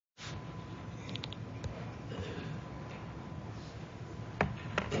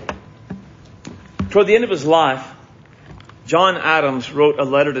Toward the end of his life, John Adams wrote a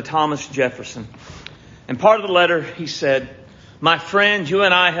letter to Thomas Jefferson. And part of the letter he said, "My friend, you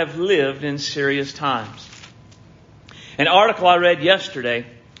and I have lived in serious times." An article I read yesterday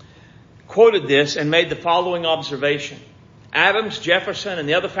quoted this and made the following observation. Adams, Jefferson, and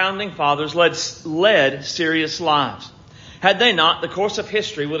the other founding fathers led serious lives. Had they not, the course of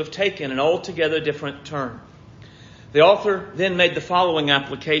history would have taken an altogether different turn. The author then made the following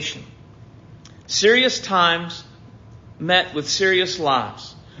application. Serious times met with serious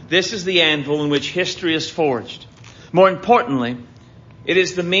lives. This is the anvil in which history is forged. More importantly, it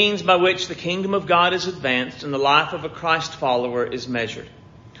is the means by which the kingdom of God is advanced and the life of a Christ follower is measured.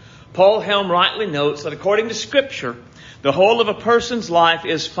 Paul Helm rightly notes that according to Scripture, the whole of a person's life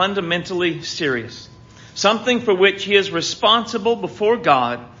is fundamentally serious. Something for which he is responsible before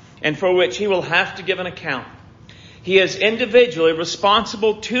God and for which he will have to give an account. He is individually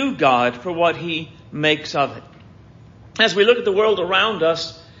responsible to God for what he makes of it. As we look at the world around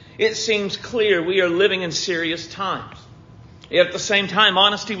us, it seems clear we are living in serious times. Yet at the same time,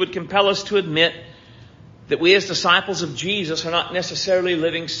 honesty would compel us to admit that we as disciples of Jesus are not necessarily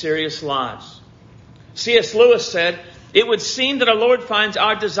living serious lives. C.S. Lewis said, "It would seem that our Lord finds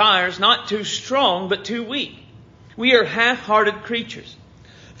our desires not too strong, but too weak. We are half-hearted creatures,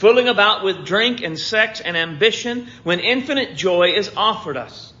 fooling about with drink and sex and ambition when infinite joy is offered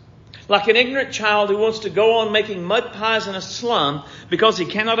us. Like an ignorant child who wants to go on making mud pies in a slum because he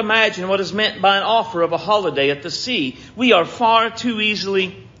cannot imagine what is meant by an offer of a holiday at the sea. We are far too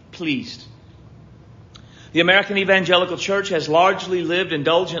easily pleased." The American Evangelical Church has largely lived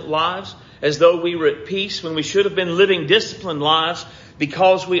indulgent lives as though we were at peace when we should have been living disciplined lives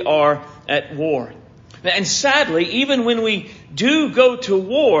because we are at war. And sadly, even when we do go to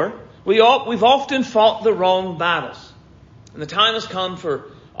war, we've often fought the wrong battles. And the time has come for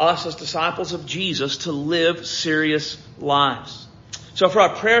us as disciples of Jesus to live serious lives. So for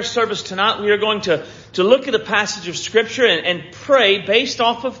our prayer service tonight, we are going to look at a passage of Scripture and pray based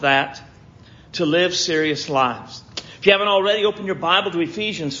off of that to live serious lives. If you haven't already, open your Bible to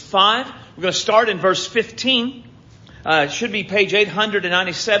Ephesians 5. We're going to start in verse 15. It should be page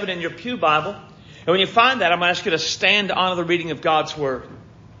 897 in your pew Bible. And when you find that, I'm going to ask you to stand to honor the reading of God's Word.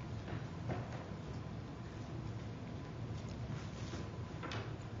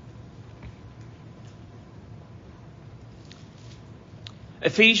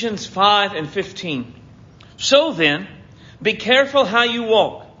 Ephesians 5 and 15. "So then, be careful how you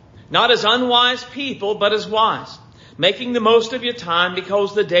walk, not as unwise people, but as wise, making the most of your time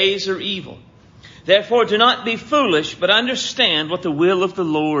because the days are evil. Therefore, do not be foolish, but understand what the will of the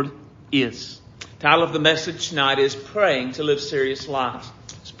Lord is." The title of the message tonight is Praying to Live Serious Lives.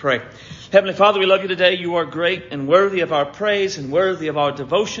 Let's pray. Heavenly Father, we love you today. You are great and worthy of our praise and worthy of our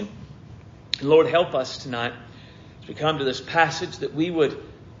devotion. And Lord, help us tonight as we come to this passage that we would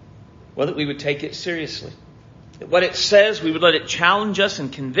take it seriously. That what it says, we would let it challenge us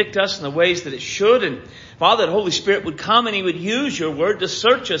and convict us in the ways that it should. And Father, that Holy Spirit would come and He would use your word to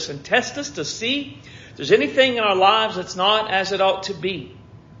search us and test us to see if there's anything in our lives that's not as it ought to be.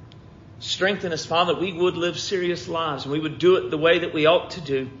 Strengthen us, Father, that we would live serious lives and we would do it the way that we ought to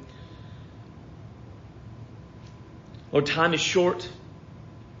do. Lord, time is short.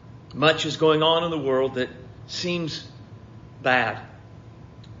 Much is going on in the world that seems bad.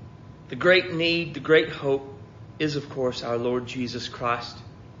 The great need, the great hope is, of course, our Lord Jesus Christ.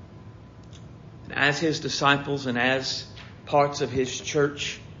 And as His disciples and as parts of His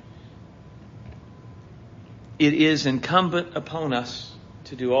church, it is incumbent upon us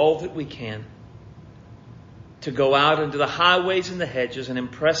to do all that we can to go out into the highways and the hedges and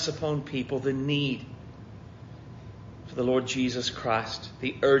impress upon people the need for the Lord Jesus Christ,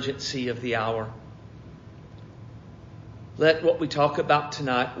 the urgency of the hour. Let what we talk about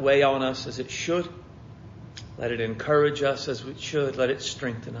tonight weigh on us as it should. Let it encourage us as it should. Let it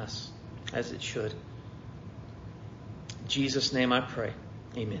strengthen us as it should. In Jesus' name I pray.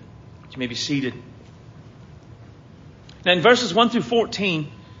 Amen. You may be seated. Now in verses 1 through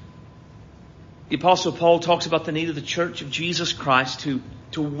 14, the Apostle Paul talks about the need of the church of Jesus Christ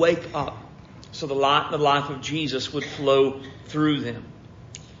to wake up so the life of Jesus would flow through them.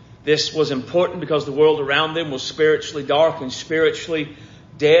 This was important because the world around them was spiritually dark and spiritually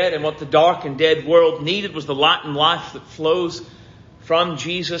dead. And what the dark and dead world needed was the light and life that flows from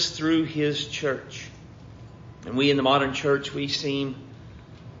Jesus through His church. And we in the modern church, we seem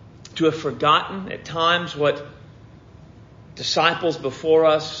to have forgotten at times what disciples before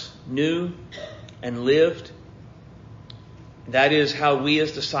us knew and lived. That is how we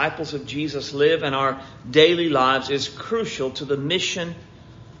as disciples of Jesus live, and our daily lives is crucial to the mission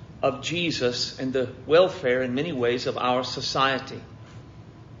of Jesus and the welfare in many ways of our society.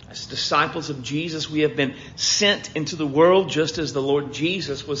 As disciples of Jesus, we have been sent into the world just as the Lord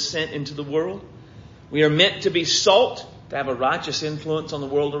Jesus was sent into the world. We are meant to be salt, to have a righteous influence on the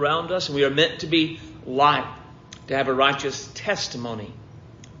world around us. And we are meant to be light, to have a righteous testimony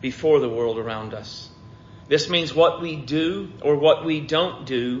before the world around us. This means what we do or what we don't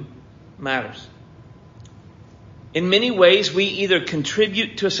do matters. In many ways, we either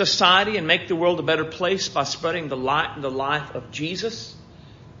contribute to a society and make the world a better place by spreading the light and the life of Jesus,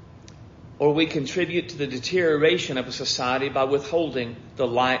 or we contribute to the deterioration of a society by withholding the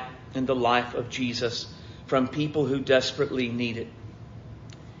light and the life of Jesus from people who desperately need it.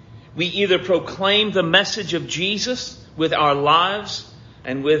 We either proclaim the message of Jesus with our lives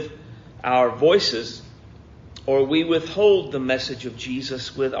and with our voices, or we withhold the message of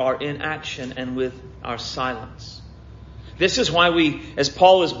Jesus with our inaction and with our silence. This is why we, as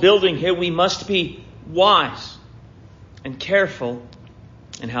Paul is building here, we must be wise and careful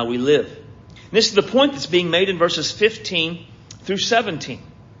in how we live. And this is the point that's being made in verses 15 through 17.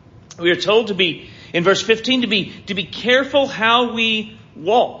 We are told to be, in verse 15, to be careful how we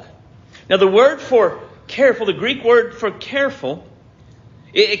walk. Now the word for careful, the Greek word for careful,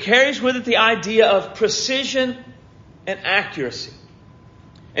 it carries with it the idea of precision and accuracy.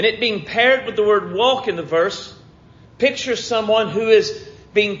 And it being paired with the word walk in the verse, pictures someone who is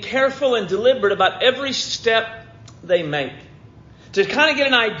being careful and deliberate about every step they make. To kind of get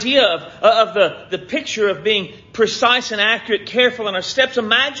an idea of the picture of being precise and accurate, careful in our steps,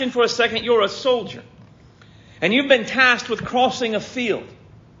 imagine for a second you're a soldier. And you've been tasked with crossing a field.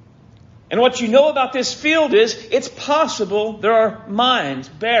 And what you know about this field is it's possible there are mines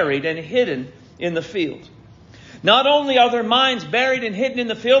buried and hidden in the field. Not only are there mines buried and hidden in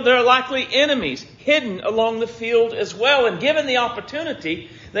the field, there are likely enemies hidden along the field as well. And given the opportunity,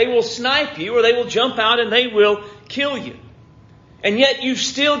 they will snipe you or they will jump out and they will kill you. And yet you've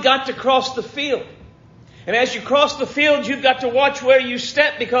still got to cross the field. And as you cross the field, you've got to watch where you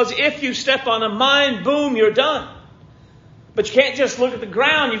step, because if you step on a mine, boom, you're done. But you can't just look at the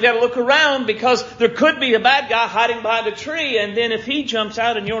ground. You've got to look around, because there could be a bad guy hiding behind a tree. And then if he jumps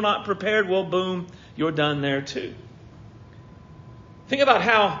out and you're not prepared, well, boom, you're done there too. Think about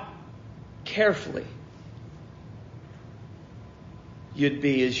how carefully you'd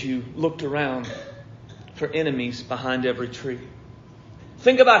be as you looked around for enemies behind every tree.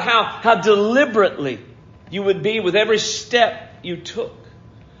 Think about how deliberately you would be with every step you took.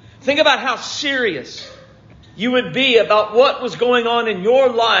 Think about how serious you would be about what was going on in your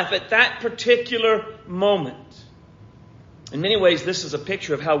life at that particular moment. In many ways, this is a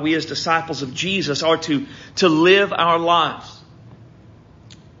picture of how we as disciples of Jesus are to live our lives.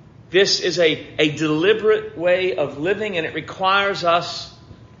 This is a deliberate way of living, and it requires us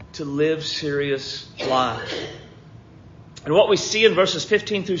to live serious lives. And what we see in verses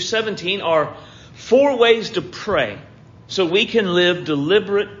 15 through 17 are 4 ways to pray so we can live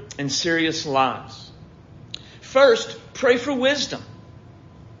deliberate and serious lives. First, pray for wisdom.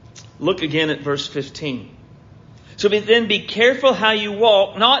 Look again at verse 15. So then be careful how you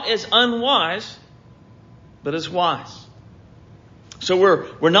walk, not as unwise, but as wise. So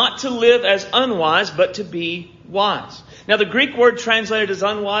we're not to live as unwise, but to be wise. Now the Greek word translated as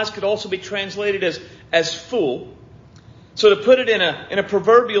unwise could also be translated as fool. So to put it in a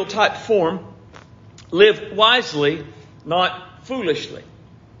proverbial type form, live wisely, not foolishly.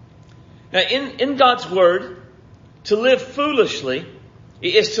 Now in God's word, to live foolishly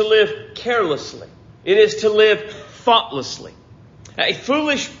is to live carelessly. It is to live thoughtlessly. Now, a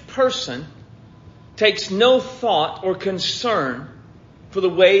foolish person takes no thought or concern for the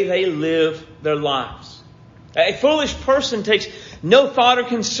way they live their lives. A foolish person takes no thought or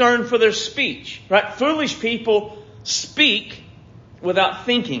concern for their speech. Right? Foolish people speak without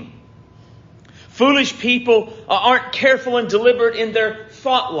thinking. Foolish people aren't careful and deliberate in their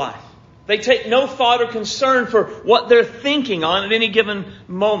thought life. They take no thought or concern for what they're thinking on at any given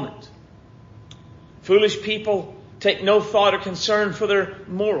moment. Foolish people take no thought or concern for their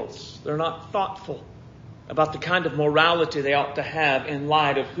morals. They're not thoughtful about the kind of morality they ought to have in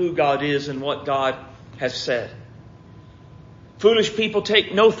light of who God is and what God has said. Foolish people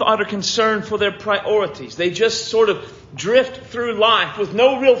take no thought or concern for their priorities. They just sort of drift through life with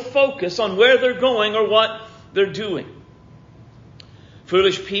no real focus on where they're going or what they're doing.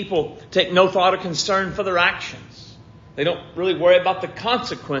 Foolish people take no thought or concern for their actions. They don't really worry about the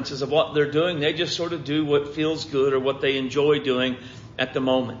consequences of what they're doing. They just sort of do what feels good or what they enjoy doing at the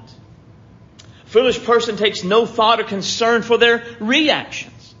moment. A foolish person takes no thought or concern for their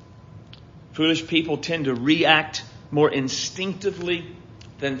reactions. Foolish people tend to react more instinctively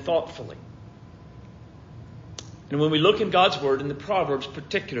than thoughtfully. And when we look in God's Word, in the Proverbs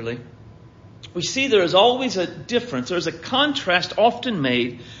particularly, we see there is always a difference. There's a contrast often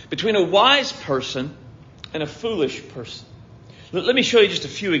made between a wise person and a foolish person. Let me show you just a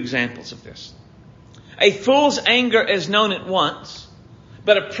few examples of this. A fool's anger is known at once,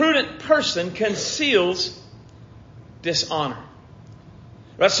 but a prudent person conceals dishonor.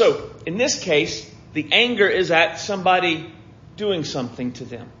 Right? So, in this case, the anger is at somebody doing something to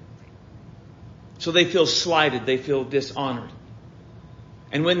them. So they feel slighted, they feel dishonored.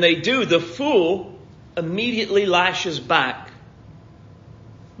 And when they do, the fool immediately lashes back.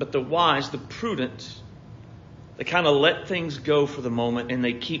 But the wise, the prudent, they kind of let things go for the moment and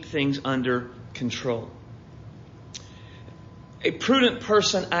they keep things under control. A prudent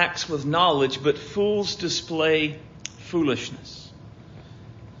person acts with knowledge, but fools display foolishness.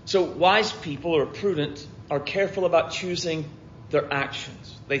 So wise people or prudent are careful about choosing their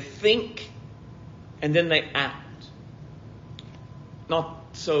actions. They think and then they act. Not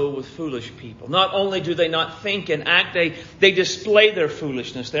so with foolish people. Not only do they not think and act, they display their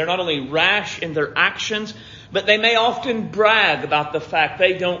foolishness. They're not only rash in their actions, but they may often brag about the fact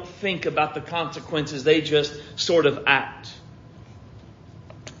they don't think about the consequences. They just sort of act.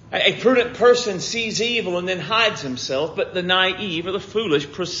 A prudent person sees evil and then hides himself, but the naive or the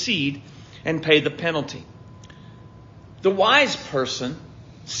foolish proceed and pay the penalty. The wise person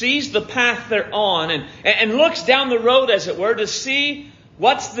sees the path they're on and looks down the road, as it were, to see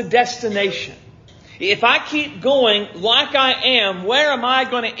what's the destination. If I keep going like I am, where am I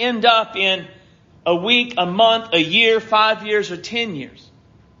going to end up in a week, a month, a year, 5 years, or 10 years?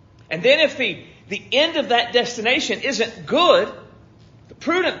 And then if the end of that destination isn't good, the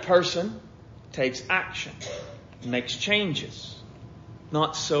prudent person takes action, makes changes.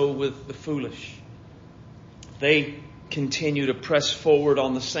 Not so with the foolish. They continue to press forward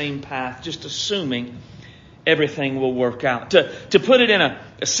on the same path, just assuming everything will work out. To put it in a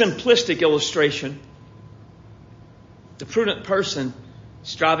simplistic illustration, the prudent person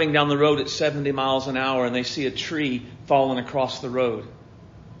is driving down the road at 70 miles an hour and they see a tree falling across the road.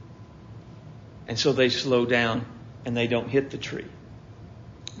 And so they slow down and they don't hit the tree.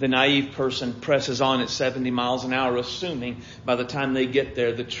 The naive person presses on at 70 miles an hour, assuming by the time they get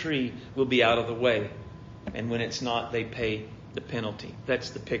there, the tree will be out of the way. And when it's not, they pay the penalty.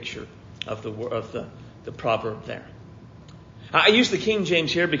 That's the picture of the proverb there. I use the King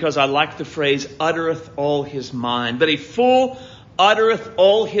James here because I like the phrase, uttereth all his mind. But a fool uttereth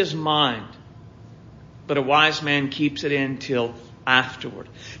all his mind, but a wise man keeps it in till afterward.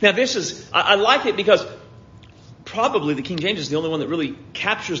 Now I like it because probably the King James is the only one that really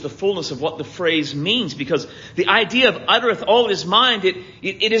captures the fullness of what the phrase means, because the idea of uttereth all his mind, it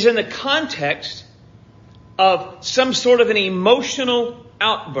is in the context of some sort of an emotional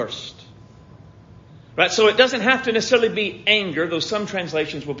outburst. Right? So it doesn't have to necessarily be anger, though some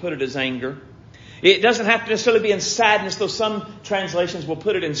translations will put it as anger. It doesn't have to necessarily be in sadness, though some translations will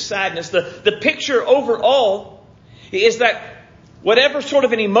put it in sadness. The picture overall is that whatever sort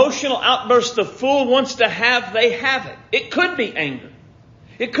of an emotional outburst the fool wants to have, they have it. It could be anger.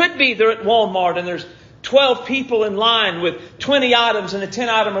 It could be they're at Walmart and there's 12 people in line with 20 items in a 10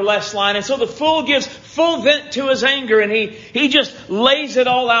 item or less line. And so the fool gives full vent to his anger and he just lays it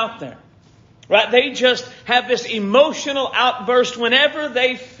all out there. Right? They just have this emotional outburst whenever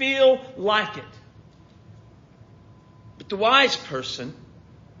they feel like it. But the wise person,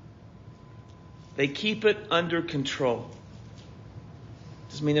 they keep it under control.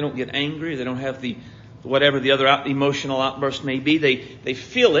 Doesn't mean they don't get angry. They don't have whatever the other emotional outburst may be. They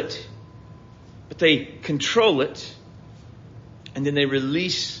feel it, but they control it, and then they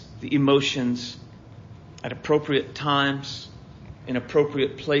release the emotions at appropriate times, in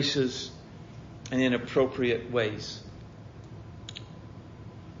appropriate places, and in appropriate ways.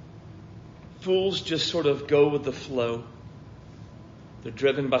 Fools just sort of go with the flow. They're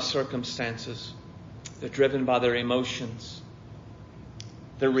driven by circumstances. They're driven by their emotions.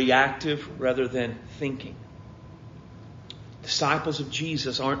 They're reactive rather than thinking. Disciples of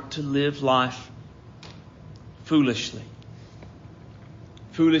Jesus aren't to live life foolishly.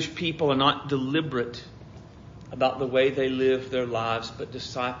 Foolish people are not deliberate about the way they live their lives, but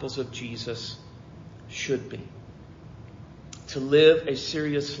disciples of Jesus should be. To live a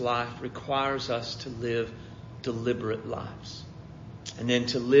serious life requires us to live deliberate lives. And then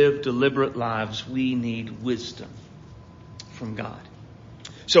to live deliberate lives, we need wisdom from God.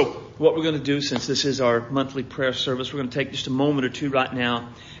 So what we're going to do, since this is our monthly prayer service, we're going to take just a moment or two right now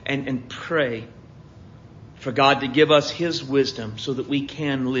and pray for God to give us His wisdom so that we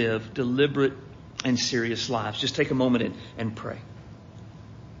can live deliberate and serious lives. Just take a moment and pray.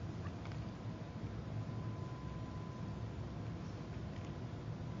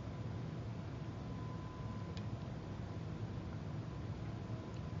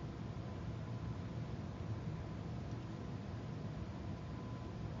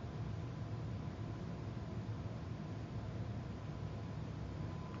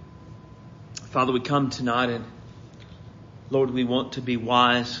 Father, we come tonight and Lord, we want to be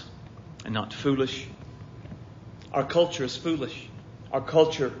wise and not foolish. Our culture is foolish. Our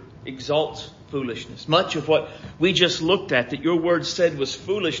culture exalts foolishness. Much of what we just looked at that your word said was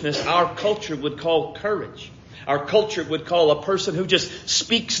foolishness, our culture would call courage. Our culture would call a person who just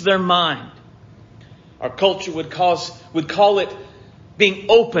speaks their mind. Our culture would call it being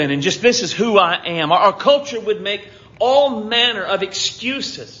open and just, this is who I am. Our culture would make all manner of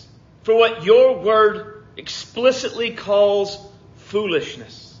excuses for what your word explicitly calls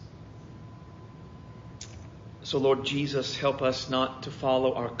foolishness. So Lord Jesus, help us not to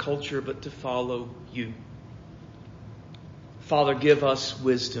follow our culture, but to follow you. Father, give us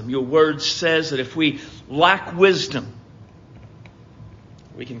wisdom. Your word says that if we lack wisdom,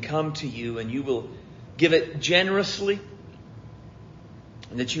 we can come to you and you will give it generously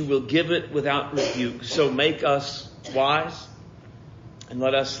and that you will give it without rebuke. So make us wise and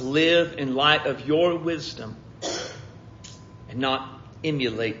let us live in light of your wisdom and not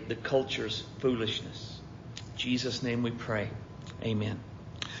emulate the culture's foolishness. In Jesus' name we pray. Amen.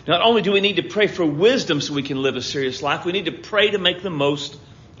 Not only do we need to pray for wisdom so we can live a serious life, we need to pray to make the most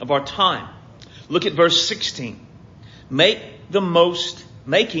of our time. Look at verse 16. Making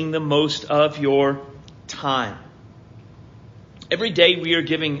the most of your time. Every day we are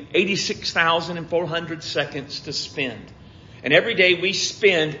giving 86,400 seconds to spend. And every day we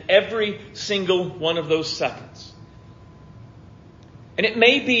spend every single one of those seconds. And it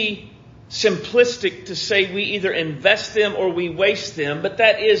may be simplistic to say we either invest them or we waste them, but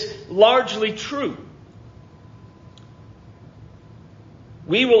that is largely true.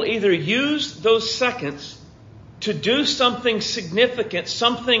 We will either use those seconds to do something significant,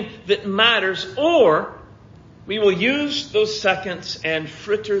 something that matters, or we will use those seconds and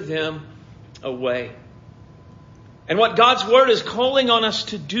fritter them away. And what God's Word is calling on us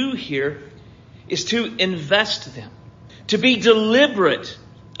to do here is to invest them, to be deliberate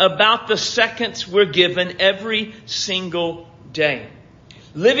about the seconds we're given every single day.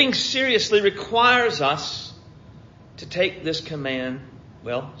 Living seriously requires us to take this command,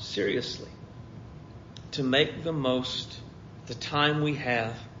 seriously. To make the most of the time we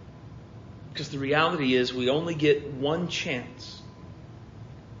have. Because the reality is we only get one chance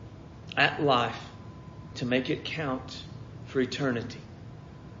at life to make it count for eternity.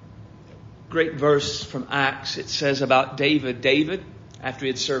 Great verse from Acts. It says about David. David, after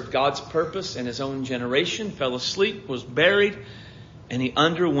he had served God's purpose in his own generation, fell asleep, was buried, and he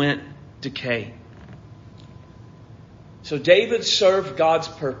underwent decay. So David served God's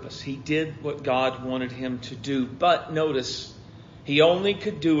purpose. He did what God wanted him to do. But notice, he only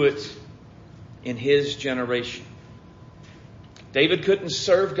could do it in his generation. David couldn't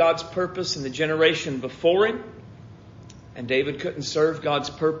serve God's purpose in the generation before him. And David couldn't serve God's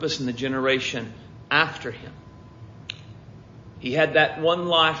purpose in the generation after him. He had that one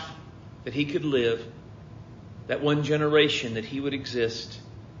life that he could live, that one generation that he would exist.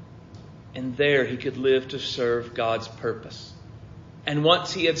 And there he could live to serve God's purpose. And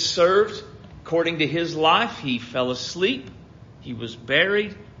once he had served according to his life, he fell asleep, he was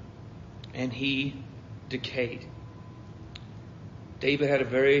buried, and he decayed. David had a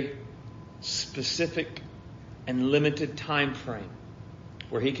very specific and limited time frame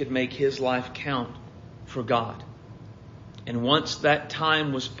where he could make his life count for God. And once that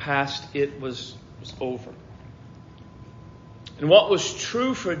time was passed, it was over. And what was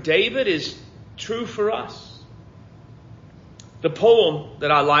true for David is true for us. The poem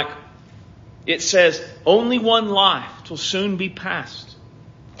that I like, it says, only one life will soon be past.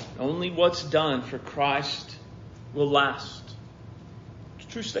 Only what's done for Christ will last. It's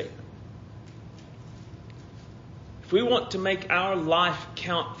a true statement. If we want to make our life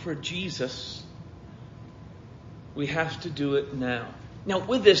count for Jesus, we have to do it now. Now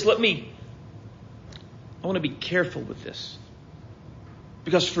with this, I want to be careful with this.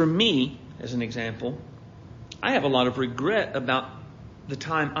 Because for me, as an example, I have a lot of regret about the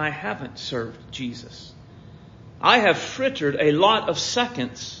time I haven't served Jesus. I have frittered a lot of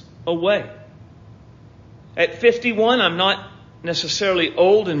seconds away. At 51, I'm not necessarily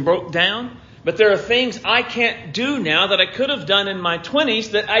old and broke down, but there are things I can't do now that I could have done in my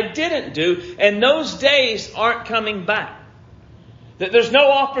 20s that I didn't do, and those days aren't coming back. That there's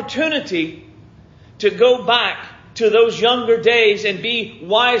no opportunity to go back to those younger days and be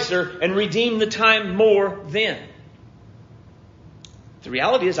wiser and redeem the time more then. The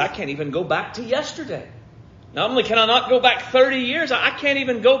reality is I can't even go back to yesterday. Not only can I not go back 30 years, I can't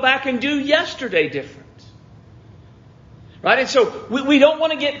even go back and do yesterday different. Right? And so we don't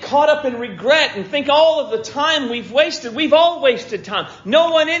want to get caught up in regret and think all of the time we've wasted. We've all wasted time.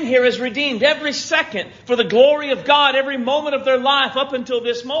 No one in here has redeemed every second for the glory of God, every moment of their life up until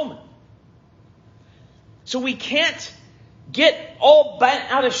this moment. So we can't get all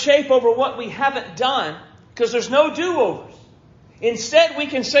bent out of shape over what we haven't done because there's no do-overs. Instead, we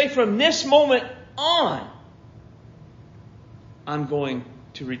can say from this moment on, I'm going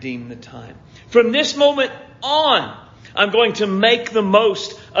to redeem the time. From this moment on, I'm going to make the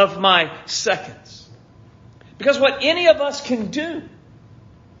most of my seconds. Because what any of us can do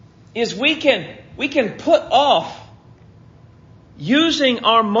is we can put off using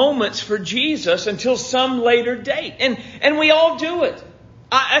our moments for Jesus until some later date. And we all do it.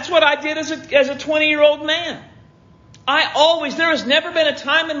 That's what I did as a 20-year-old man. There has never been a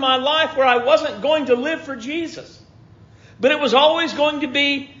time in my life where I wasn't going to live for Jesus. But it was always going to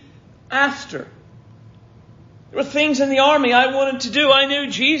be after. There were things in the army I wanted to do. I knew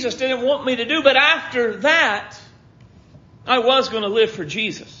Jesus didn't want me to do. But after that, I was going to live for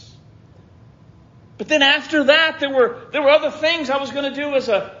Jesus. But then after that, there were other things I was going to do as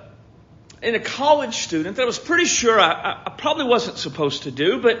a college student that I was pretty sure I probably wasn't supposed to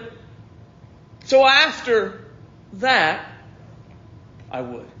do. But so after that, I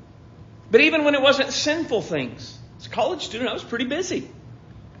would. But even when it wasn't sinful things, as a college student, I was pretty busy.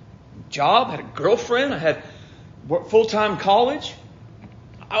 Job, had a girlfriend, I had full-time college.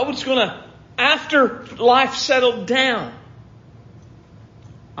 I was going to, after life settled down,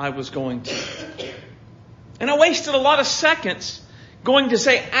 I was going to. And I wasted a lot of seconds going to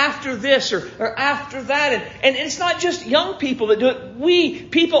say after this or after that. And it's not just young people that do it. We,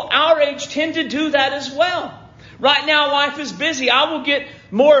 people our age, tend to do that as well. Right now, life is busy. I will get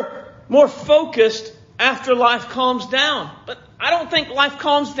more focused after life calms down. But I don't think life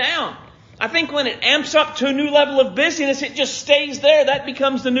calms down. I think when it amps up to a new level of busyness, it just stays there. That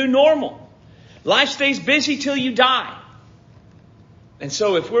becomes the new normal. Life stays busy till you die. And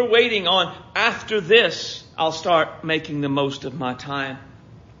so if we're waiting on after this, I'll start making the most of my time,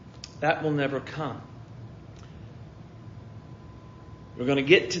 that will never come. We're going to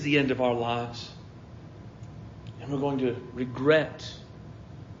get to the end of our lives, and we're going to regret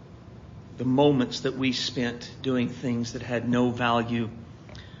the moments that we spent doing things that had no value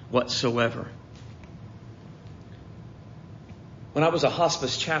whatsoever. When I was a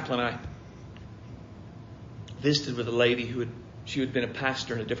hospice chaplain, I visited with a lady she had been a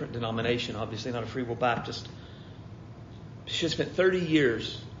pastor in a different denomination, obviously not a Free Will Baptist. She had spent 30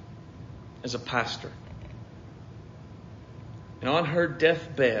 years as a pastor. And on her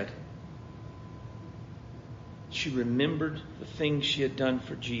deathbed, she remembered the things she had done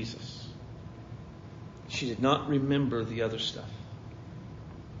for Jesus. She did not remember the other stuff.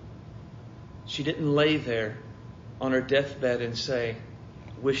 She didn't lay there on her deathbed and say,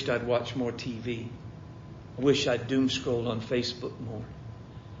 wished I'd watched more TV. I wish I'd doom scrolled on Facebook more.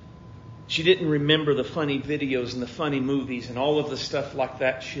 She didn't remember the funny videos and the funny movies and all of the stuff like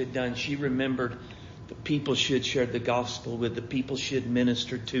that she had done. She remembered the people she had shared the gospel with, the people she had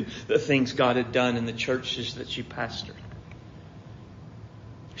ministered to, the things God had done in the churches that she pastored.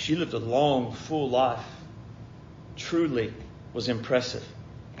 She lived a long, full life. Truly was impressive.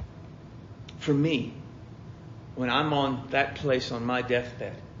 For me, when I'm on that place on my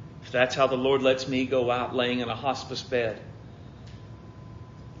deathbed, if that's how the Lord lets me go out laying in a hospice bed,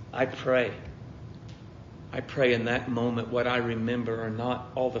 I pray in that moment what I remember are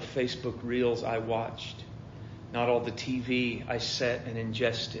not all the Facebook reels I watched, not all the TV I sat and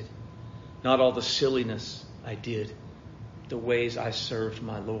ingested, not all the silliness I did, the ways I served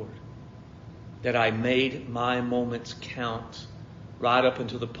my Lord. That I made my moments count right up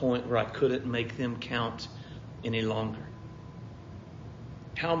until the point where I couldn't make them count any longer.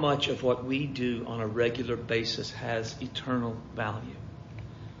 How much of what we do on a regular basis has eternal value?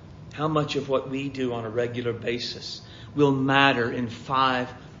 How much of what we do on a regular basis will matter in 5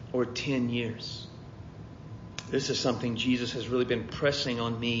 or 10 years? This is something Jesus has really been pressing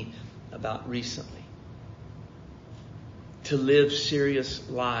on me about recently. To live serious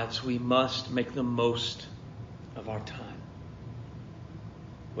lives, we must make the most of our time.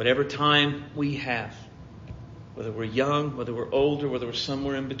 Whatever time we have, whether we're young, whether we're older, whether we're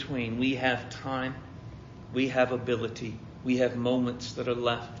somewhere in between, we have time, we have ability, we have moments that are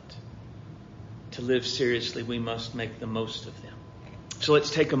left. To live seriously, we must make the most of them. So let's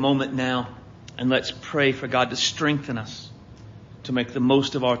take a moment now and let's pray for God to strengthen us to make the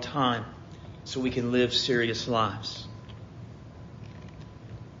most of our time so we can live serious lives.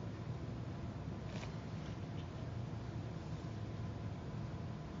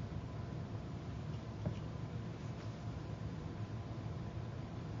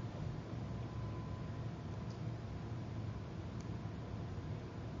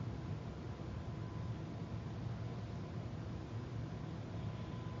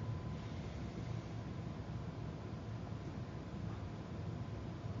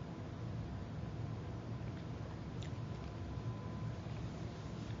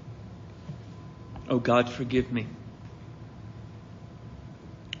 Oh God, forgive me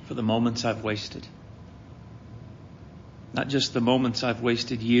for the moments I've wasted. Not just the moments I've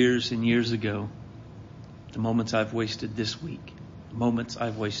wasted years and years ago, the moments I've wasted this week, the moments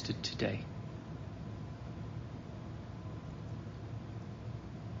I've wasted today.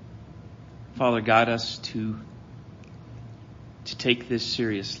 Father, guide us to take this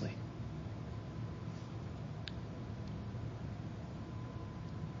seriously.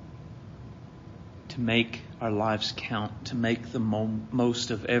 To make our lives count, to make the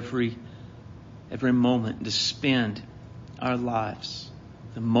most of every moment, to spend our lives,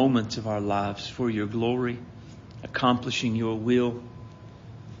 the moments of our lives for your glory, accomplishing your will,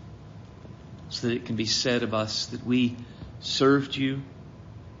 so that it can be said of us that we served you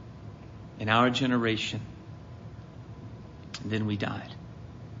in our generation, and then we died.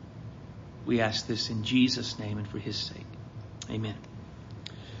 We ask this in Jesus' name and for His sake. Amen.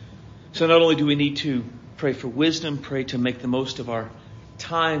 So not only do we need to pray for wisdom, pray to make the most of our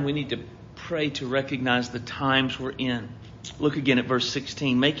time, we need to pray to recognize the times we're in. Look again at verse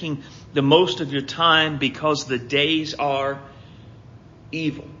 16. Making the most of your time because the days are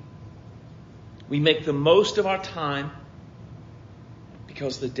evil. We make the most of our time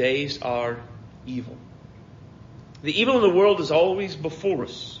because the days are evil. The evil in the world is always before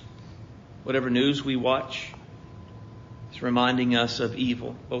us. Whatever news we watch, it's reminding us of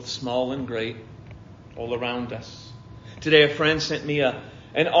evil, both small and great, all around us. Today a friend sent me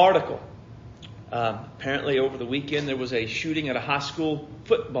an article. Apparently over the weekend there was a shooting at a high school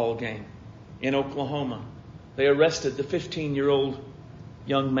football game in Oklahoma. They arrested the 15-year-old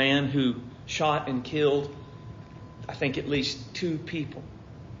young man who shot and killed, I think, at least 2 people.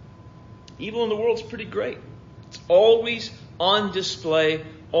 Evil in the world is pretty great. It's always on display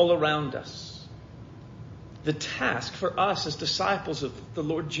all around us. The task for us as disciples of the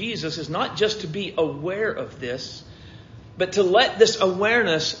Lord Jesus is not just to be aware of this, but to let this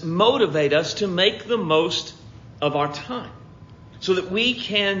awareness motivate us to make the most of our time so that we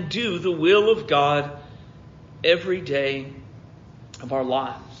can do the will of God every day of our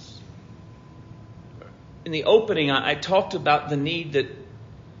lives. In the opening, I talked about the need that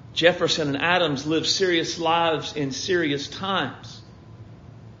Jefferson and Adams lived serious lives in serious times.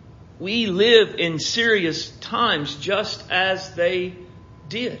 We live in serious times just as they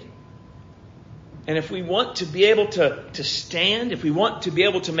did. And if we want to be able to stand, if we want to be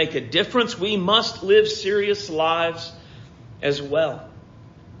able to make a difference, we must live serious lives as well.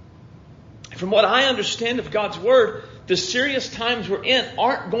 From what I understand of God's Word, the serious times we're in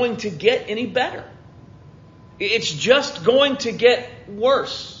aren't going to get any better. It's just going to get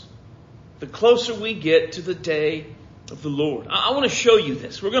worse the closer we get to the day of the Lord. I want to show you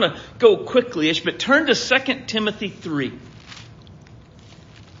this. We're going to go quickly-ish, but turn to 2 Timothy 3.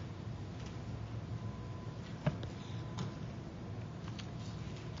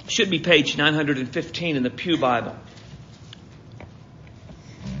 Should be page 915 in the Pew Bible.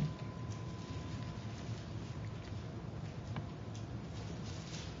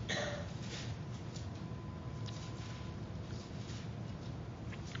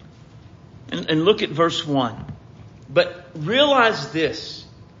 And look at verse 1. But realize this,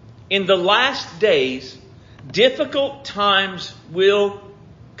 in the last days, difficult times will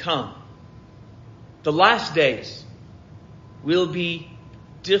come. The last days will be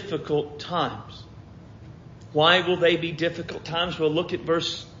difficult times. Why will they be difficult times? Well, look at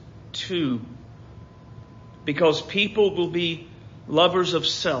verse 2. Because people will be lovers of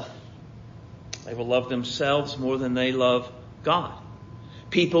self. They will love themselves more than they love God.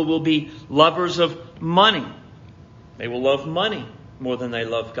 People will be lovers of money. They will love money more than they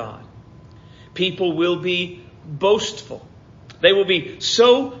love God. People will be boastful. They will be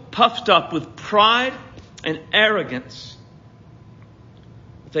so puffed up with pride and arrogance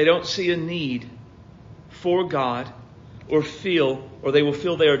that they don't see a need for God or they will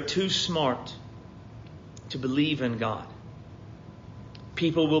feel they are too smart to believe in God.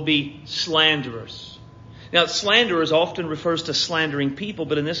 People will be slanderers. Now, slanderers often refers to slandering people,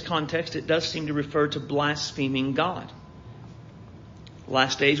 but in this context, it does seem to refer to blaspheming God.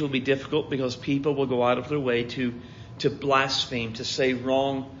 Last days will be difficult because people will go out of their way to blaspheme, to say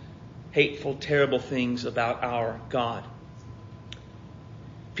wrong, hateful, terrible things about our God.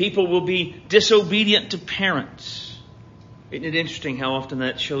 People will be disobedient to parents. Isn't it interesting how often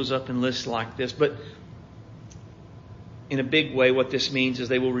that shows up in lists like this? But in a big way, what this means is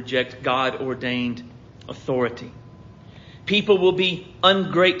they will reject God-ordained authority. People will be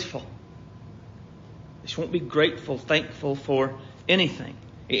ungrateful. They just won't be grateful, thankful for anything.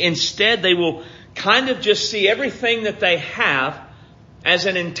 Instead, they will kind of just see everything that they have as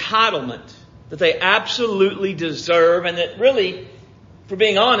an entitlement that they absolutely deserve, and that really, for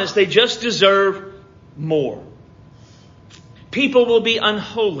being honest, they just deserve more. People will be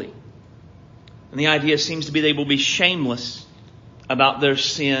unholy. And the idea seems to be they will be shameless about their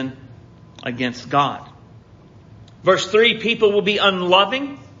sin against God. Verse 3, people will be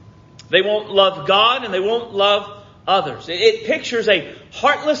unloving. They won't love God and they won't love others. It pictures a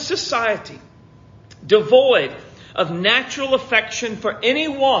heartless society devoid of natural affection for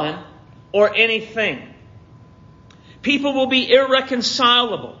anyone or anything. People will be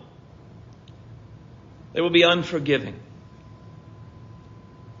irreconcilable. They will be unforgiving.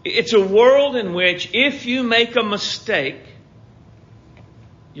 It's a world in which if you make a mistake,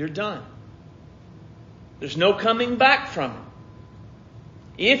 you're done. There's no coming back from it.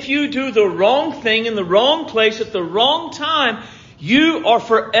 If you do the wrong thing in the wrong place at the wrong time, you are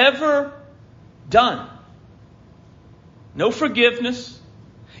forever done. No forgiveness.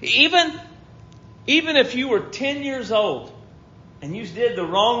 Even if you were 10 years old and you did the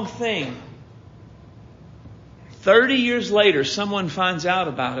wrong thing, 30 years later someone finds out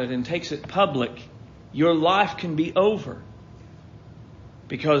about it and takes it public, your life can be over.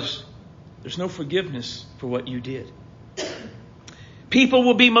 Because there's no forgiveness for what you did. People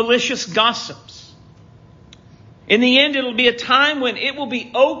will be malicious gossips. In the end, it'll be a time when it will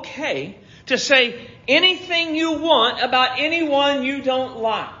be okay to say anything you want about anyone you don't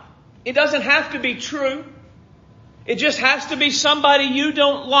like. It doesn't have to be true. It just has to be somebody you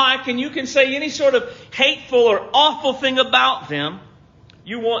don't like, and you can say any sort of hateful or awful thing about them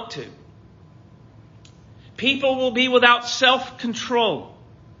you want to. People will be without self-control.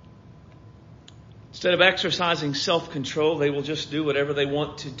 Instead of exercising self-control, they will just do whatever they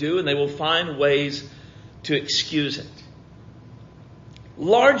want to do, and they will find ways to excuse it.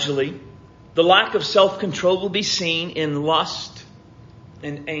 Largely, the lack of self-control will be seen in lust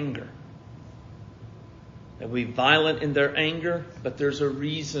and anger. They will be violent in their anger, but there's a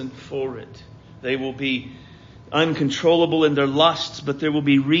reason for it. They will be uncontrollable in their lusts, but there will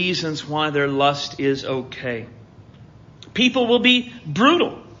be reasons why their lust is okay. People will be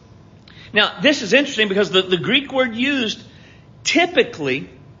brutal. Now, this is interesting because the Greek word used typically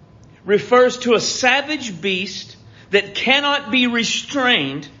refers to a savage beast that cannot be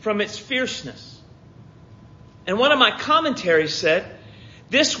restrained from its fierceness. And one of my commentaries said,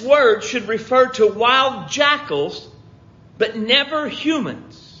 this word should refer to wild jackals, but never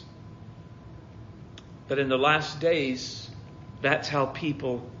humans. But in the last days, that's how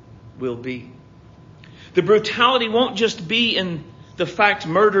people will be. The brutality won't just be in the fact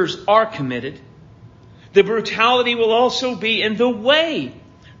murders are committed. The brutality will also be in the way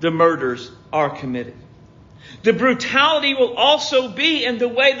the murders are committed. The brutality will also be in the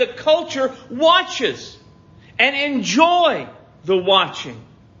way the culture watches and enjoy the watching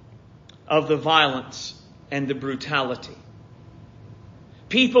of the violence and the brutality.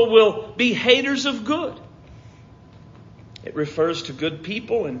 People will be haters of good. It refers to good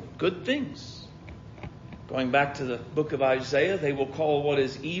people and good things. Going back to the book of Isaiah, they will call what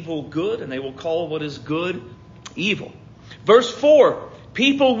is evil good, and they will call what is good evil. Verse 4,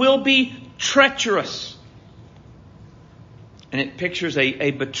 people will be treacherous. And it pictures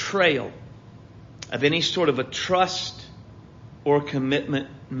a betrayal of any sort of a trust or commitment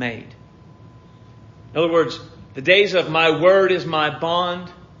made. In other words, the days of my word is my bond,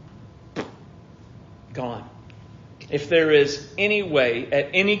 gone. If there is any way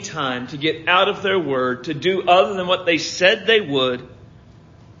at any time to get out of their word, to do other than what they said they would,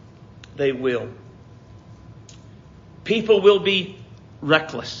 they will. People will be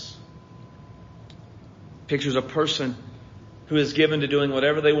reckless. Pictures a person who is given to doing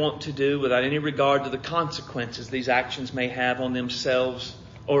whatever they want to do without any regard to the consequences these actions may have on themselves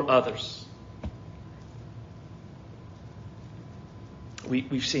or others.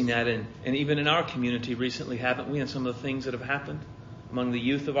 We've seen that and even in our community recently, haven't we? And some of the things that have happened among the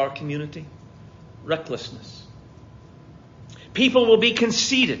youth of our community. Recklessness. People will be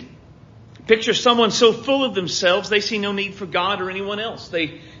conceited. Picture someone so full of themselves they see no need for God or anyone else.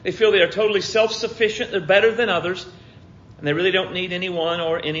 They feel they are totally self-sufficient. They're better than others. And they really don't need anyone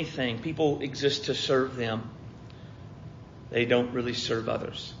or anything. People exist to serve them. They don't really serve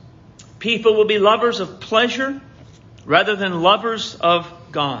others. People will be lovers of pleasure rather than lovers of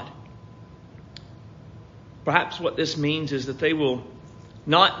God. Perhaps what this means is that they will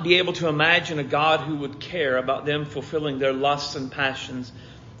not be able to imagine a God who would care about them fulfilling their lusts and passions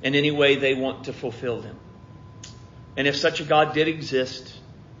in any way they want to fulfill them. And if such a God did exist,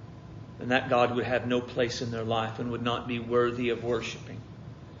 then that God would have no place in their life and would not be worthy of worshiping.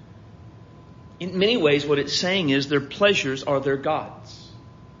 In many ways, what it's saying is their pleasures are their gods.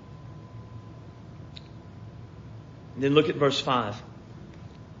 Then look at verse 5.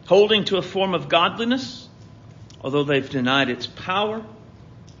 Holding to a form of godliness, although they've denied its power,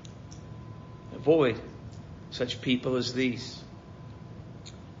 avoid such people as these.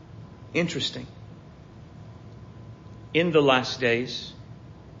 Interesting. In the last days,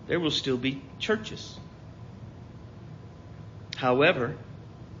 there will still be churches. However,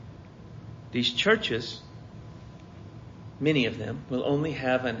 these churches, many of them, will only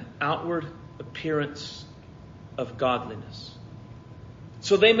have an outward appearance of godliness.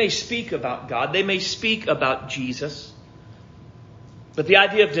 So they may speak about God, they may speak about Jesus, but the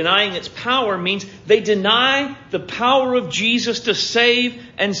idea of denying its power means they deny the power of Jesus to save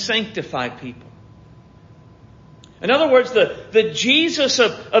and sanctify people. In other words, the Jesus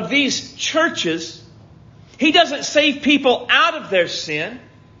of these churches, He doesn't save people out of their sin.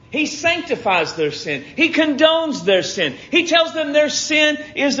 He sanctifies their sin. He condones their sin. He tells them their sin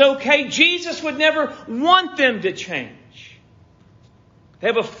is okay. Jesus would never want them to change. They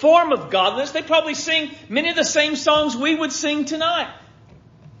have a form of godliness. They probably sing many of the same songs we would sing tonight.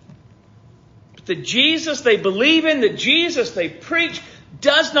 But the Jesus they believe in, the Jesus they preach,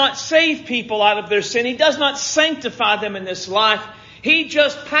 does not save people out of their sin. He does not sanctify them in this life. He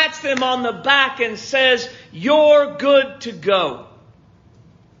just pats them on the back and says, "You're good to go."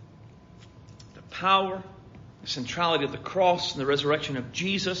 The power, the centrality of the cross and the resurrection of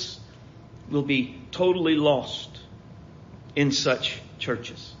Jesus will be totally lost in such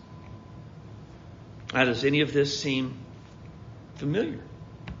churches. Now, does any of this seem familiar?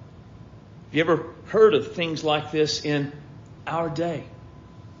 Have you ever heard of things like this in our day?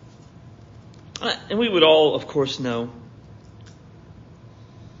 And we would all, of course, know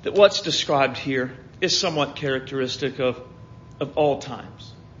that what's described here is somewhat characteristic of all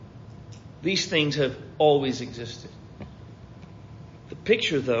times. These things have always existed. The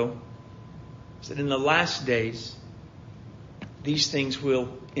picture, though, is that in the last days, these things will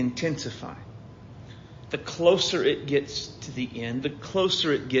intensify. The closer it gets to the end, the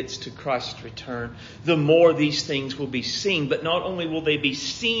closer it gets to Christ's return, the more these things will be seen. But not only will they be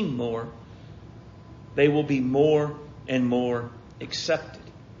seen more, they will be more and more accepted.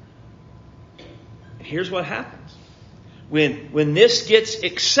 And here's what happens. When this gets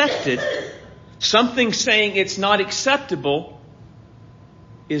accepted, something saying it's not acceptable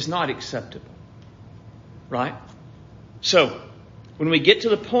is not acceptable. Right? So, when we get to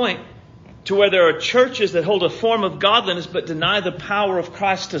the point to where there are churches that hold a form of godliness but deny the power of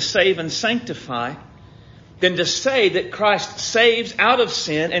Christ to save and sanctify, then to say that Christ saves out of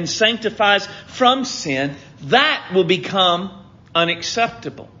sin and sanctifies from sin, that will become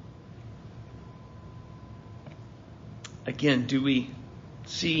unacceptable. Again, do we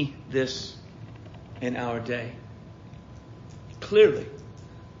see this in our day? Clearly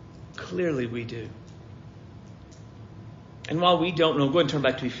we do. And while we don't know, go ahead and turn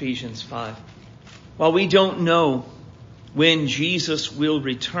back to Ephesians 5. While we don't know when Jesus will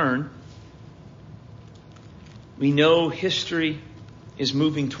return, we know history is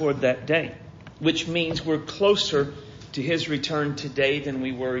moving toward that day, which means we're closer to His return today than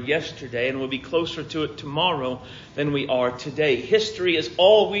we were yesterday, and we'll be closer to it tomorrow than we are today. History is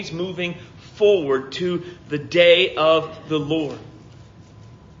always moving forward to the day of the Lord.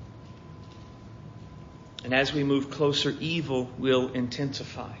 And as we move closer, evil will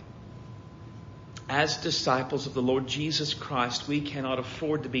intensify. As disciples of the Lord Jesus Christ, we cannot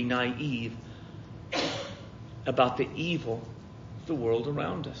afford to be naive about the evil of the world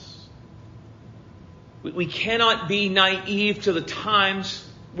around us. We cannot be naive to the times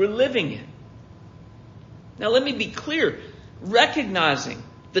we're living in. Now let me be clear. Recognizing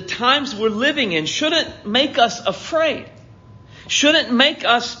the times we're living in shouldn't make us afraid. Shouldn't make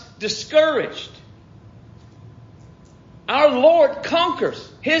us discouraged. Our Lord conquers.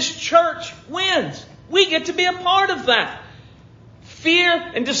 His church wins. We get to be a part of that.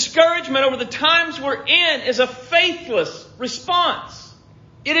 Fear and discouragement over the times we're in is a faithless response.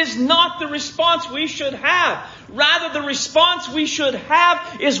 It is not the response we should have. Rather, the response we should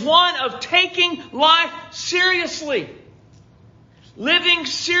have is one of taking life seriously. Living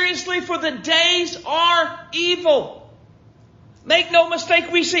seriously, for the days are evil. Make no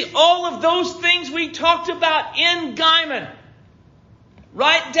mistake, we see all of those things we talked about in Gaiman.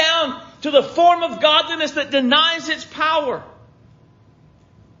 Right down to the form of godliness that denies its power.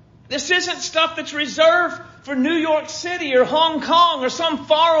 This isn't stuff that's reserved for New York City or Hong Kong or some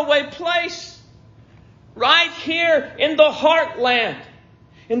faraway place. Right here in the heartland,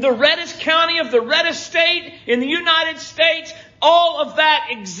 in the reddest county of the reddest state in the United States, all of that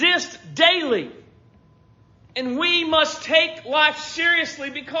exists daily. And we must take life seriously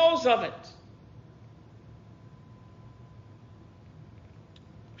because of it.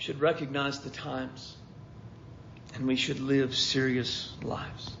 We should recognize the times. And we should live serious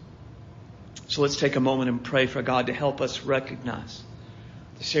lives. So let's take a moment and pray for God to help us recognize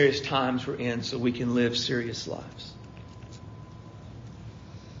the serious times we're in so we can live serious lives.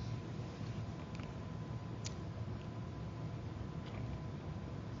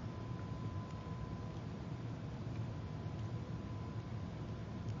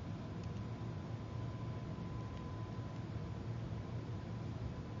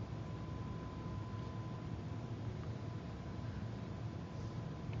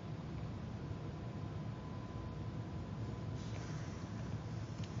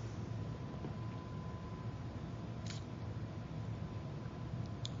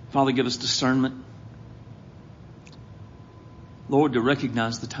 Father, give us discernment. Lord, to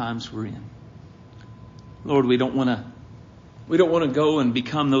recognize the times we're in. Lord, we don't want to go and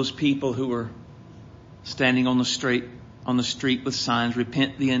become those people who are standing on the street with signs,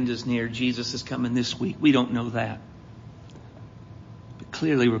 repent, the end is near, Jesus is coming this week. We don't know that. But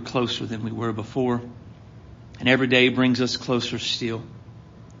clearly we're closer than we were before. And every day brings us closer still.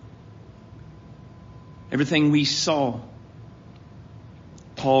 Everything we saw,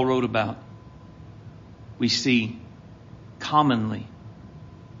 Paul wrote about, we see commonly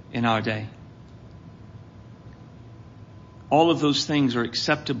in our day. All of those things are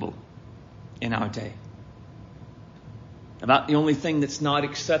acceptable in our day. About the only thing that's not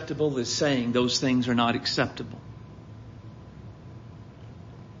acceptable is saying those things are not acceptable.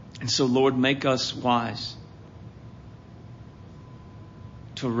 And so, Lord, make us wise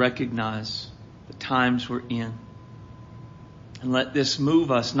to recognize the times we're in. And let this move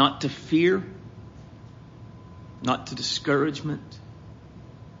us not to fear, not to discouragement,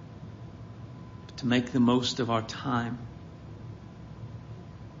 but to make the most of our time.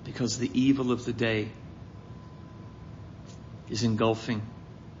 Because the evil of the day is engulfing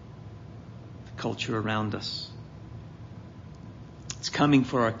the culture around us. It's coming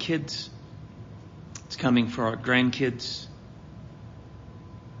for our kids. It's coming for our grandkids.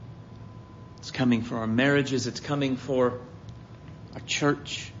 It's coming for our marriages. It's coming for our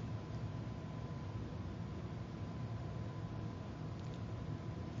church.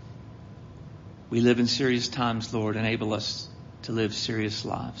 We live in serious times, Lord. Enable us to live serious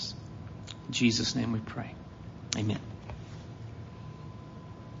lives. In Jesus' name we pray. Amen.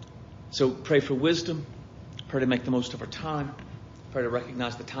 So pray for wisdom. Pray to make the most of our time. Pray to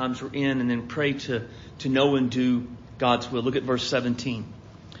recognize the times we're in. And then pray to know and do God's will. Look at verse 17.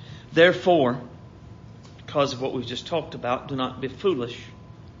 Therefore, because of what we've just talked about, do not be foolish,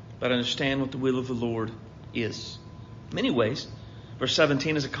 but understand what the will of the Lord is. In many ways, verse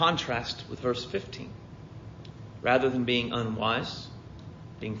 17 is a contrast with verse 15. Rather than being unwise,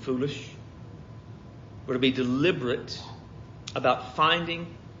 being foolish, we're to be deliberate about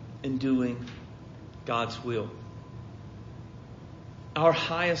finding and doing God's will. Our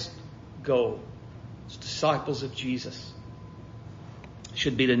highest goal as disciples of Jesus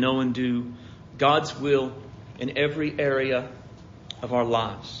should be to know and do God's will in every area of our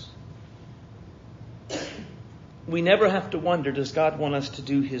lives. We never have to wonder, does God want us to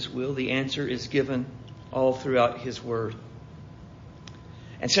do His will? The answer is given all throughout His Word.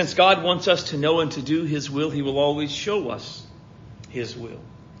 And since God wants us to know and to do His will, He will always show us His will.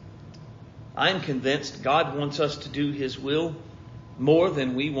 I am convinced God wants us to do His will more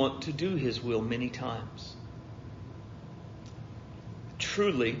than we want to do His will many times.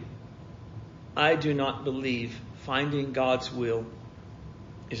 Truly, I do not believe finding God's will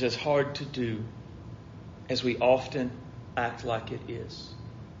is as hard to do as we often act like it is.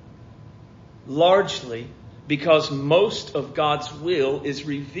 Largely because most of God's will is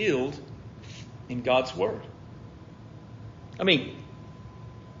revealed in God's Word. I mean,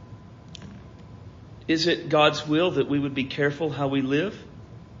 is it God's will that we would be careful how we live?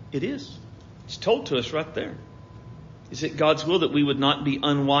 It is. It's told to us right there. Is it God's will that we would not be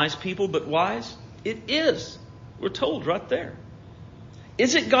unwise people but wise? It is. We're told right there.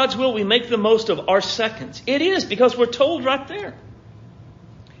 Is it God's will we make the most of our seconds? It is, because we're told right there.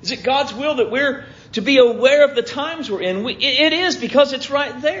 Is it God's will that we're to be aware of the times we're in? It is, because it's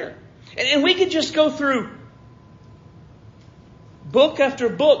right there. And we could just go through book after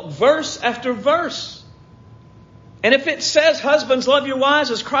book, verse after verse. And if it says, husbands, love your wives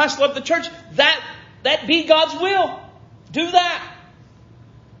as Christ loved the church, that be God's will. Do that.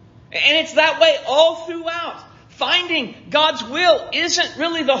 And it's that way all throughout. Finding God's will isn't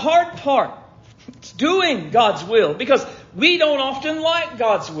really the hard part. It's doing God's will, because we don't often like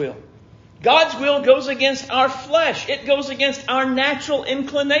God's will. God's will goes against our flesh. It goes against our natural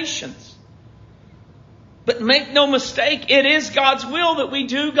inclinations. But make no mistake, it is God's will that we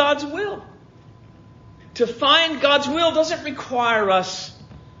do God's will. To find God's will doesn't require us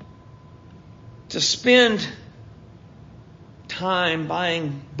to spend time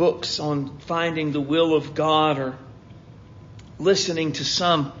buying books on finding the will of God or listening to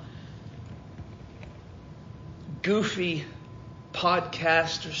some goofy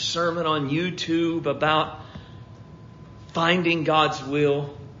podcast or sermon on YouTube about finding God's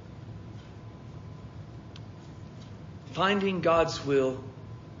will. Finding God's will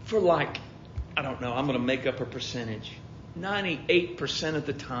for I'm going to make up a percentage. 98% of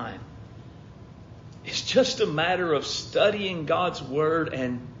the time. It's just a matter of studying God's Word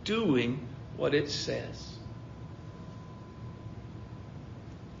and doing what it says.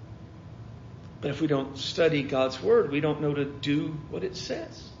 But if we don't study God's Word, we don't know to do what it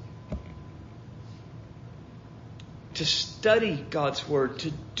says. To study God's Word,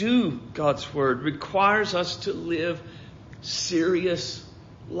 to do God's Word, requires us to live serious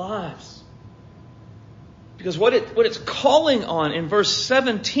lives. Because what it's calling on in verse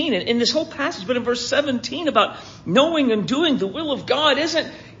 17, and in this whole passage, but in verse 17 about knowing and doing the will of God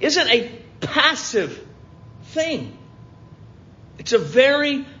isn't a passive thing. It's a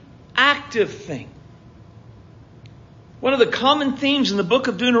very active thing. One of the common themes in the book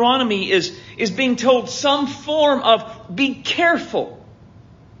of Deuteronomy is being told some form of be careful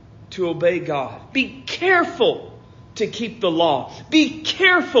to obey God. Be careful to keep the law. Be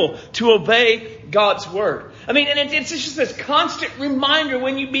careful to obey God's Word. I mean, and it's just this constant reminder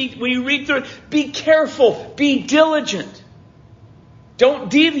when you read through it. Be careful. Be diligent. Don't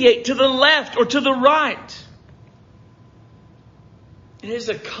deviate to the left or to the right. It is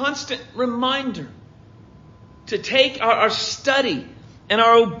a constant reminder to take our study and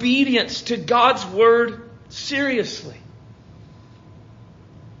our obedience to God's Word seriously.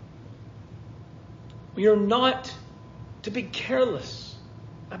 We are not to be careless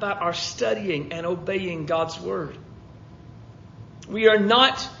about our studying and obeying God's Word. We are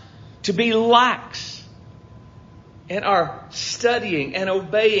not to be lax in our studying and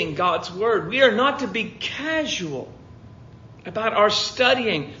obeying God's Word. We are not to be casual about our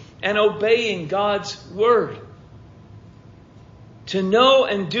studying and obeying God's Word. To know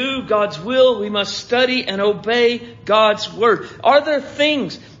and do God's will, we must study and obey God's Word. Are there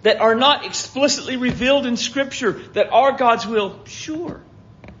things that are not explicitly revealed in Scripture that are God's will? Sure.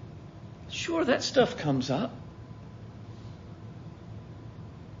 Sure, that stuff comes up.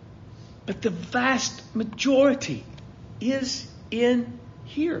 But the vast majority is in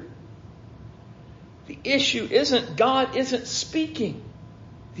here. The issue isn't God isn't speaking.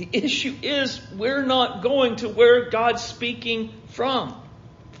 The issue is we're not going to where God's speaking from.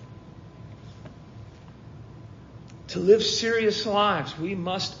 To live serious lives, we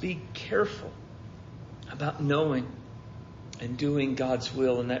must be careful about knowing and doing God's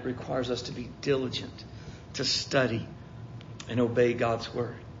will, and that requires us to be diligent, to study and obey God's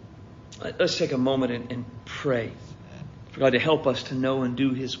Word. Let's take a moment and pray for God to help us to know and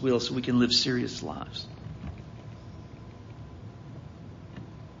do His will so we can live serious lives.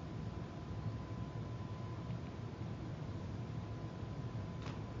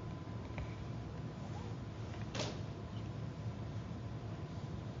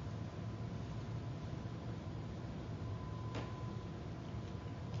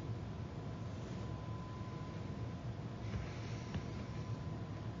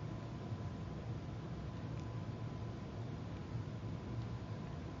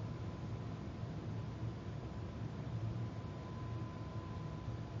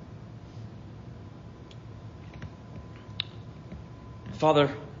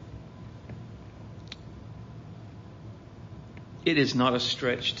 Father, it is not a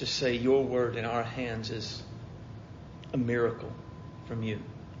stretch to say your word in our hands is a miracle from you.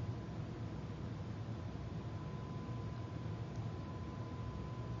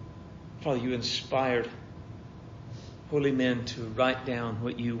 Father, you inspired holy men to write down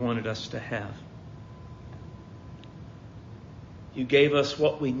what you wanted us to have. You gave us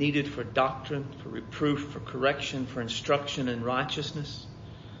what we needed for doctrine, for reproof, for correction, for instruction in righteousness,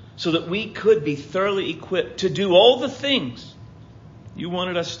 so that we could be thoroughly equipped to do all the things you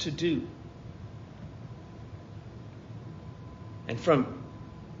wanted us to do. And from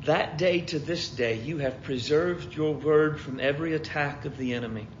that day to this day, you have preserved your word from every attack of the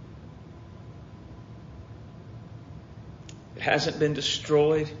enemy. It hasn't been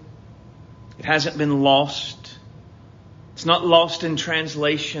destroyed. It hasn't been lost. It's not lost in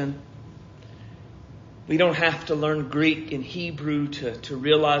translation. We don't have to learn Greek and Hebrew to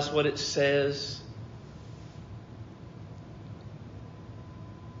realize what it says.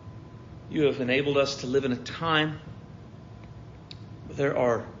 You have enabled us to live in a time where there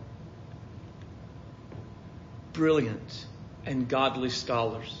are brilliant and godly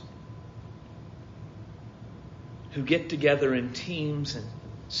scholars who get together in teams and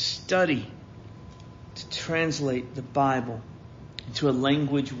study to translate the Bible into a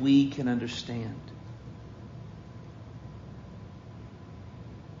language we can understand.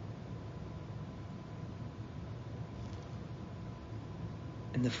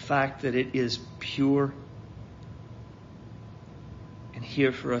 And the fact that it is pure and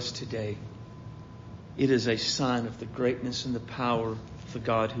here for us today, it is a sign of the greatness and the power of the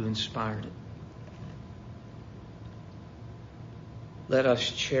God who inspired it. Let us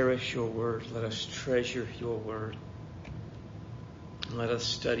cherish your word. Let us treasure your word. And let us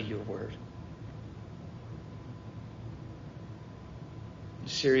study your word. In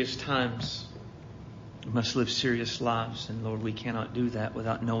serious times, we must live serious lives. And Lord, we cannot do that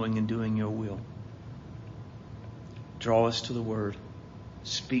without knowing and doing your will. Draw us to the word.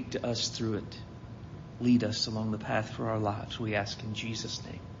 Speak to us through it. Lead us along the path for our lives. We ask in Jesus'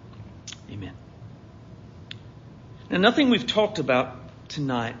 name. Amen. Now, nothing we've talked about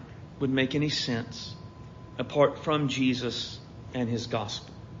tonight would make any sense apart from Jesus and his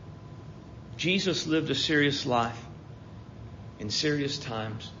gospel. Jesus lived a serious life in serious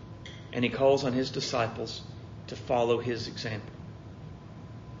times, and he calls on his disciples to follow his example.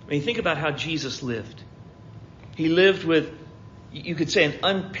 When you think about how Jesus lived, he lived with, you could say, an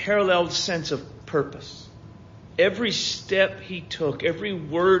unparalleled sense of purpose. Every step he took, every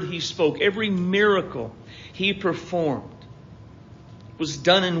word he spoke, every miracle he performed was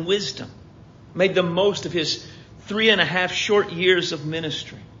done in wisdom. Made the most of his 3.5 short years of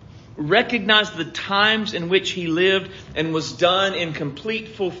ministry. Recognized the times in which he lived and was done in complete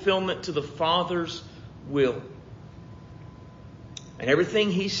fulfillment to the Father's will. And everything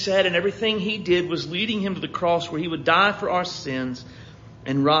he said and everything he did was leading him to the cross where he would die for our sins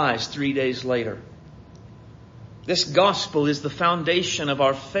and rise 3 days later. This gospel is the foundation of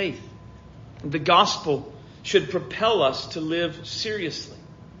our faith. The gospel should propel us to live seriously.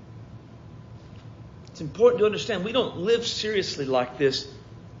 It's important to understand we don't live seriously like this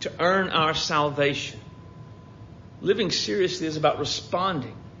to earn our salvation. Living seriously is about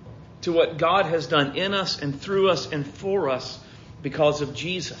responding to what God has done in us and through us and for us because of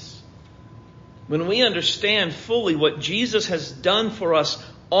Jesus. When we understand fully what Jesus has done for us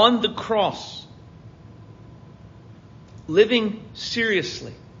on the cross, living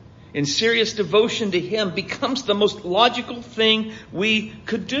seriously, in serious devotion to him, becomes the most logical thing we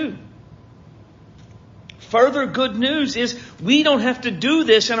could do. Further good news is we don't have to do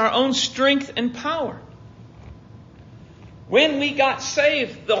this in our own strength and power. When we got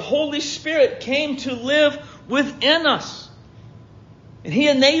saved, the Holy Spirit came to live within us. And he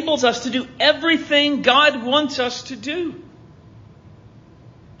enables us to do everything God wants us to do.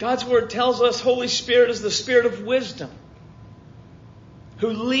 God's Word tells us Holy Spirit is the Spirit of wisdom, who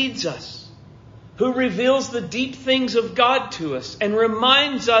leads us, who reveals the deep things of God to us and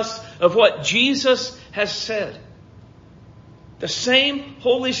reminds us of what Jesus has said. The same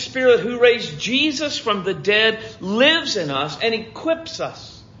Holy Spirit who raised Jesus from the dead lives in us and equips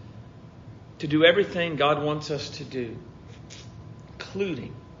us to do everything God wants us to do,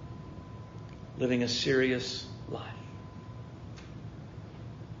 including living a serious life.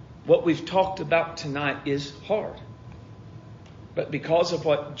 What we've talked about tonight is hard. But because of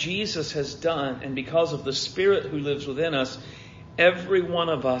what Jesus has done and because of the Spirit who lives within us, every one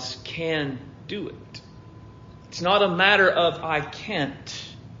of us can do it. It's not a matter of I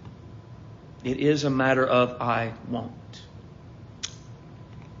can't. It is a matter of I won't.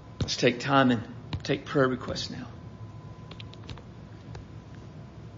 Let's take time and take prayer requests now.